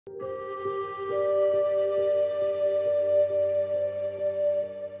Hello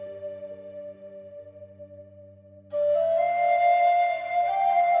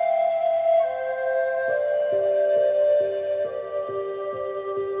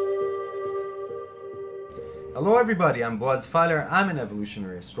everybody, I'm Boaz Fyler, I'm an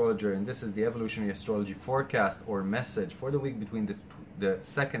evolutionary astrologer, and this is the Evolutionary Astrology forecast or message for the week between the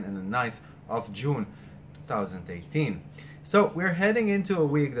 2nd and the 9th of June 2018. So we're heading into a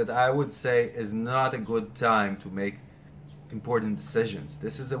week that I would say is not a good time to make important decisions.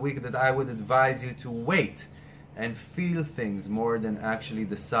 This is a week that I would advise you to wait and feel things more than actually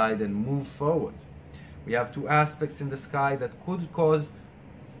decide and move forward. We have two aspects in the sky that could cause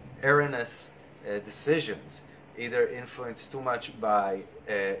erroneous decisions, either influenced too much by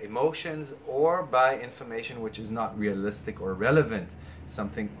emotions or by information which is not realistic or relevant,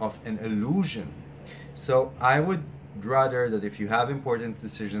 something of an illusion. So I would rather that if you have important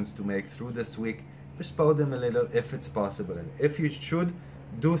decisions to make through this week, postpone them a little if it's possible, and if you should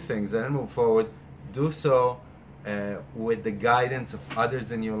do things and move forward, do so with the guidance of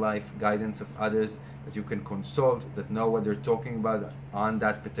others in your life, guidance of others that you can consult, that know what they're talking about on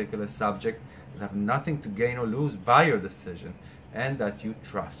that particular subject, that have nothing to gain or lose by your decisions, and that you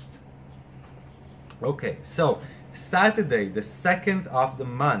trust. Okay, so Saturday, the 2nd of the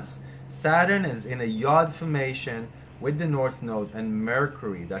month, Saturn is in a Yod formation with the North Node and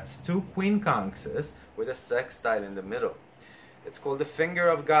Mercury. That's two quincunxes with a sextile in the middle. It's called the finger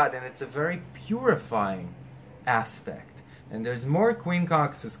of God, and it's a very purifying aspect. And there's more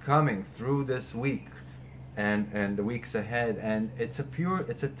quincunxes coming through this week and the weeks ahead, and it's a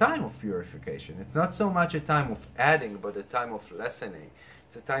time of purification. It's not so much a time of adding, but a time of lessening.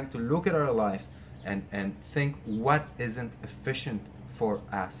 It's a time to look at our lives and think what isn't efficient for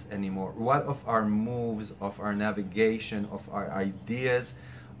us anymore. What of our moves, of our navigation, of our ideas,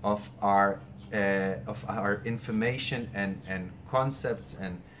 of our information and concepts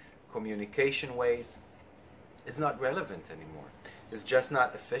and communication ways is not relevant anymore. It's just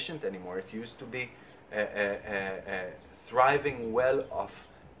not efficient anymore. It used to be a thriving well of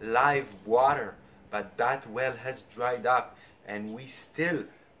live water, but that well has dried up, and we still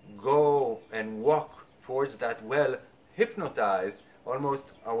go and walk towards that well hypnotized, almost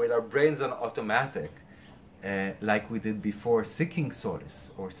with our brains on automatic, like we did before, seeking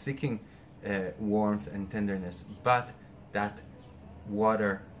solace or seeking warmth and tenderness, but that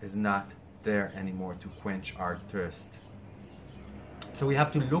water is not there anymore to quench our thirst. So we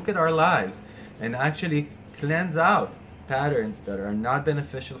have to look at our lives and actually cleanse out patterns that are not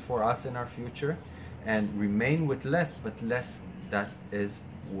beneficial for us in our future, and remain with less, but less that is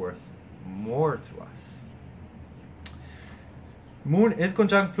worth more to us. Moon is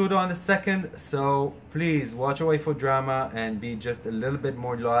conjunct Pluto on the 2nd, so please watch away for drama and be just a little bit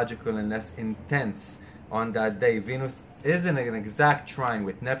more logical and less intense on that day. Venus is in an exact trine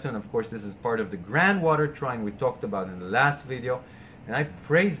with Neptune. Of course, this is part of the grand water trine we talked about in the last video, and I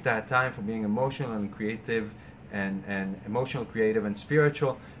praise that time for being emotional and creative and emotional, creative and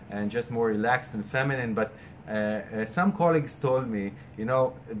spiritual, and just more relaxed and feminine. But some colleagues told me, you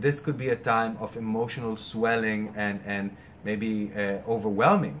know, this could be a time of emotional swelling and maybe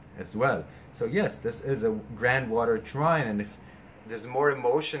overwhelming as well. So yes, this is a grand water trine, and if there's more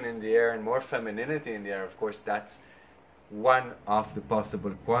emotion in the air and more femininity in the air, of course that's one of the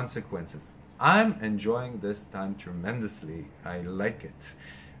possible consequences. I'm enjoying this time tremendously. I like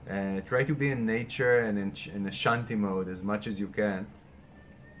it. Try to be in nature and in a shanti mode as much as you can,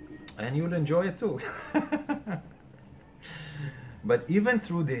 and you'll enjoy it too. But even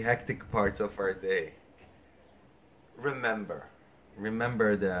through the hectic parts of our day, remember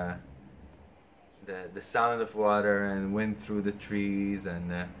the sound of water and wind through the trees,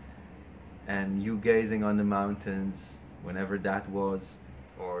 and you gazing on the mountains whenever that was,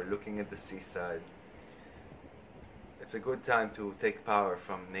 or looking at the seaside. It's a good time to take power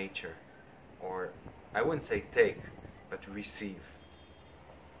from nature, or I wouldn't say take, but receive.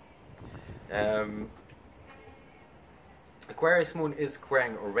 Aquarius moon is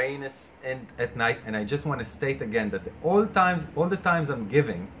squaring Uranus at night, and I just want to state again that all the times I'm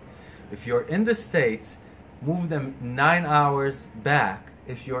giving, if you're in the States, move them 9 hours back.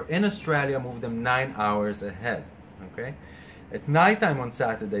 If you're in Australia, move them 9 hours ahead. Okay? At nighttime on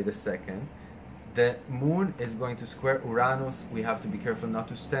Saturday the 2nd, the moon is going to square Uranus. We have to be careful not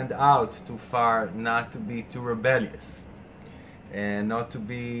to stand out too far, not to be too rebellious, and not to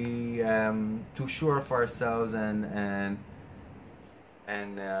be too sure of ourselves and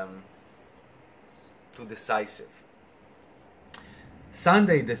too decisive.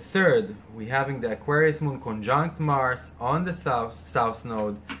 Sunday the 3rd, we're having the Aquarius moon conjunct Mars on the south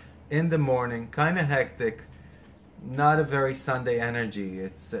node in the morning, kind of hectic. Not a very Sunday energy.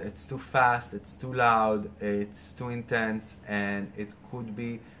 It's too fast, it's too loud, it's too intense, and it could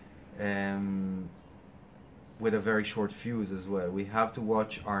be with a very short fuse as well. We have to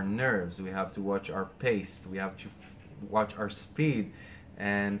watch our nerves, we have to watch our pace, we have to watch our speed,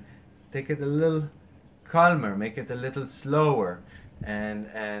 and take it a little calmer, make it a little slower,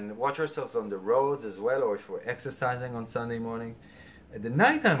 and watch ourselves on the roads as well, or if we're exercising on Sunday morning. At the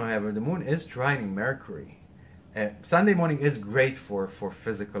nighttime, however, the moon is trining Mercury. Sunday morning is great for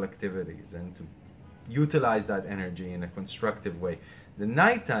physical activities and to utilize that energy in a constructive way. The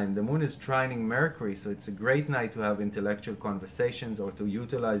nighttime, the moon is trining Mercury, so it's a great night to have intellectual conversations or to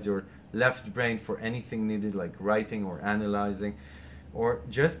utilize your left brain for anything needed, like writing or analyzing, or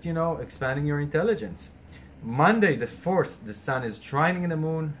just, expanding your intelligence. Monday the 4th, the sun is trining the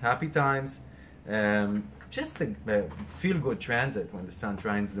moon, happy times. Just a feel-good transit when the sun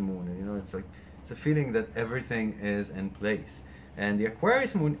trines the moon. It's a feeling that everything is in place. And the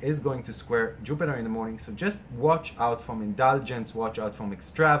Aquarius moon is going to square Jupiter in the morning, so just watch out from indulgence, watch out from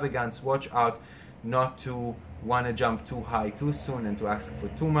extravagance, watch out not to want to jump too high too soon and to ask for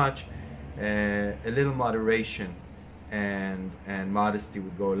too much. A little moderation and modesty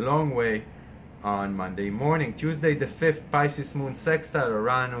would go a long way on Monday morning. Tuesday the 5th, Pisces moon sextile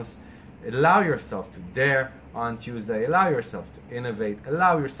Uranus. Allow yourself to dare on Tuesday, allow yourself to innovate,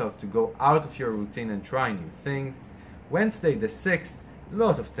 allow yourself to go out of your routine and try new things. Wednesday the 6th, a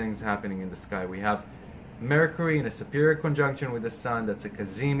lot of things happening in the sky. We have Mercury in a superior conjunction with the Sun, that's a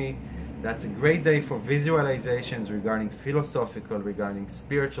Kazimi. That's a great day for visualizations regarding philosophical, regarding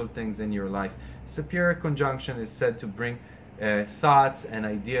spiritual things in your life. Superior conjunction is said to bring thoughts and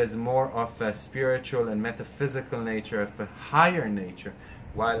ideas more of a spiritual and metaphysical nature, of a higher nature,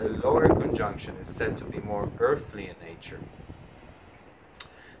 while a lower conjunction is said to be more earthly in nature.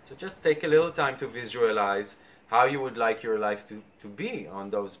 So just take a little time to visualize how you would like your life to be on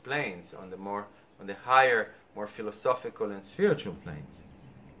those planes, on the higher, more philosophical and spiritual planes.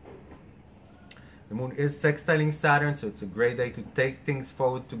 The moon is sextiling Saturn, so it's a great day to take things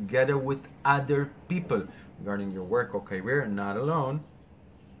forward together with other people regarding your work or career, not alone.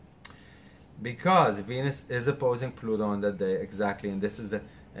 Because Venus is opposing Pluto on that day, exactly, and this is a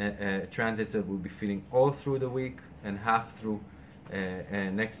transit that we'll be feeling all through the week and half through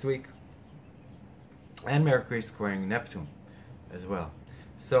next week. And Mercury squaring Neptune as well.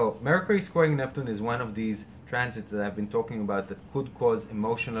 So Mercury squaring Neptune is one of these transits that I've been talking about that could cause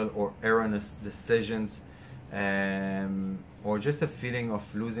emotional or erroneous decisions, or just a feeling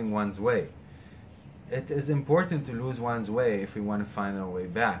of losing one's way. It is important to lose one's way if we want to find our way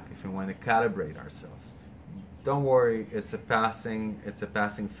back, if we want to calibrate ourselves. Don't worry, it's a passing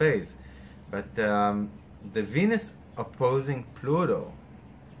phase. But the Venus opposing Pluto,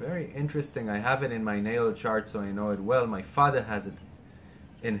 very interesting. I have it in my natal chart, so I know it well. My father has it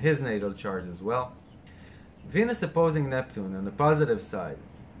in his natal chart as well. Venus opposing Neptune on the positive side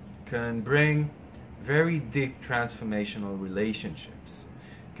can bring very deep transformational relationships,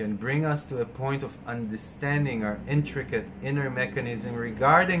 can bring us to a point of understanding our intricate inner mechanism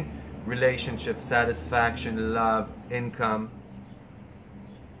regarding relationship, satisfaction, love, income,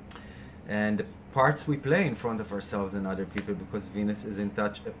 and the parts we play in front of ourselves and other people, because Venus is in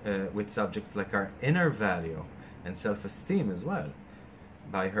touch with subjects like our inner value and self-esteem as well,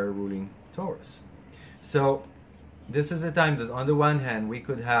 by her ruling Taurus. So this is a time that on the one hand we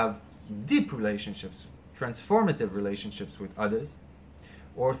could have deep relationships, transformative relationships with others,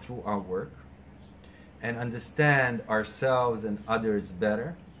 or through our work, and understand ourselves and others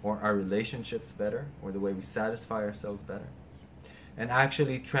better, or our relationships better, or the way we satisfy ourselves better, and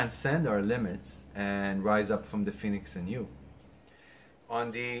actually transcend our limits and rise up from the phoenix anew.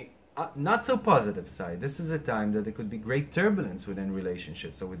 On the not so positive side, this is a time that there could be great turbulence within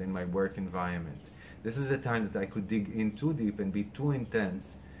relationships or within my work environment. This is a time that I could dig in too deep and be too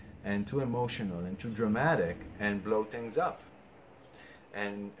intense and too emotional and too dramatic and blow things up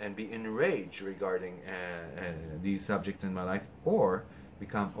and be enraged regarding these subjects in my life, or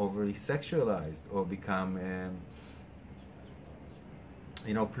become overly sexualized, or become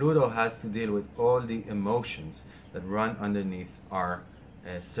Pluto has to deal with all the emotions that run underneath our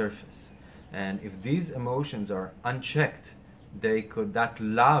surface, and if these emotions are unchecked, that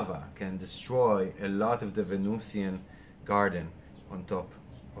lava can destroy a lot of the Venusian garden on top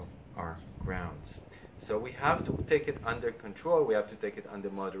of our grounds. So we have to take it under control, we have to take it under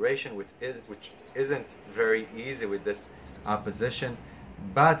moderation, which isn't very easy with this opposition,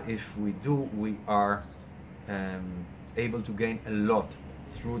 but if we do, we are able to gain a lot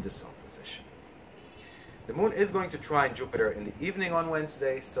through this opposition. The moon is going to trine Jupiter in the evening on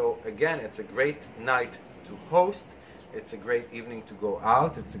Wednesday, so again, it's a great night to host. It's a great evening to go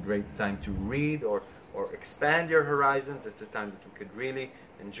out. It's a great time to read or expand your horizons. It's a time that you could really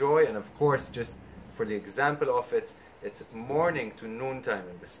enjoy. And of course, just for the example of it, it's morning to noontime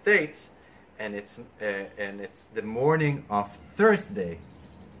in the States, and it's the morning of Thursday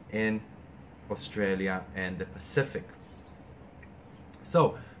in Australia and the Pacific.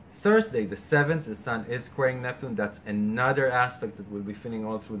 So Thursday the 7th, the Sun is squaring Neptune. That's another aspect that we'll be feeling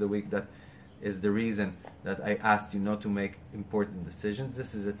all through the week. That is the reason that I asked you not to make important decisions.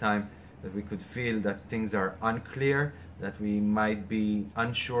 This is a time that we could feel that things are unclear, that we might be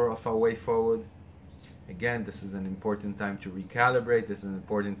unsure of our way forward. Again, this is an important time to recalibrate. This is an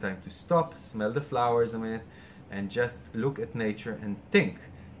important time to stop, smell the flowers a minute, and just look at nature and think.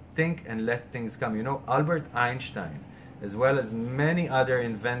 Think and let things come. You know, Albert Einstein, as well as many other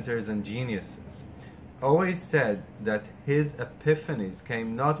inventors and geniuses, always said that his epiphanies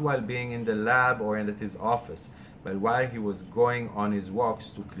came not while being in the lab or at his office, but while he was going on his walks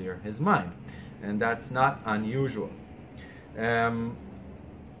to clear his mind. And that's not unusual.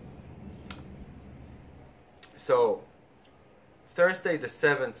 So, Thursday the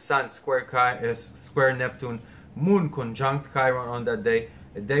 7th, Sun square Neptune, Moon conjunct Chiron on that day,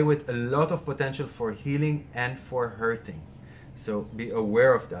 a day with a lot of potential for healing and for hurting. So be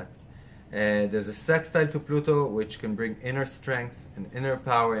aware of that. There's a sextile to Pluto, which can bring inner strength and inner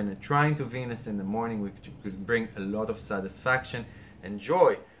power, and a trine to Venus in the morning, which could bring a lot of satisfaction and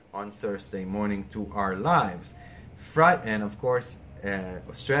joy on Thursday morning to our lives. And of course,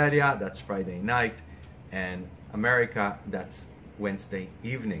 Australia, that's Friday night, and America, that's Wednesday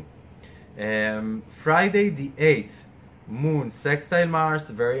evening. Friday the 8th, Moon sextile Mars,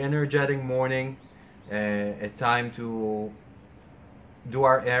 very energetic morning, a time to do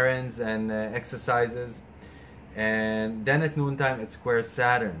our errands and exercises. And then at noontime it squares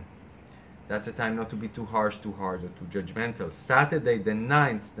Saturn. That's a time not to be too harsh, too hard, or too judgmental. Saturday the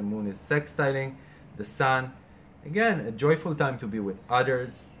 9th, the Moon is sextiling the Sun. Again, a joyful time to be with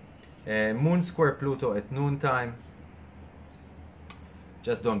others. Moon square Pluto at noontime.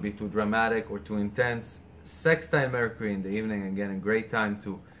 Just don't be too dramatic or too intense. Sextile Mercury in the evening, again a great time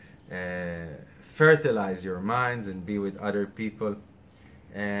to fertilize your minds and be with other people.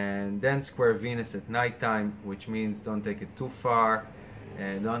 And then square Venus at nighttime, which means don't take it too far,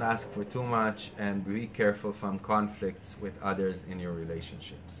 and don't ask for too much, and be careful from conflicts with others in your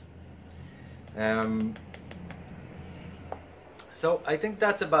relationships. So I think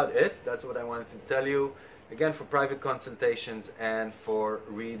that's about it. That's what I wanted to tell you. Again, for private consultations and for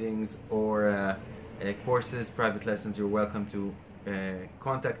readings or courses, private lessons, you're welcome to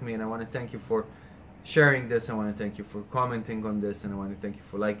contact me. And I want to thank you for sharing this. I want to thank you for commenting on this, and I want to thank you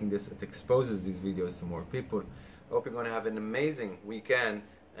for liking this. It exposes these videos to more people. I hope you're going to have an amazing weekend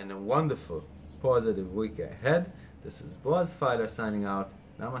and a wonderful, positive week ahead. This is Boaz Fyler signing out.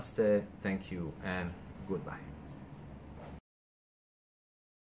 Namaste, thank you, and goodbye.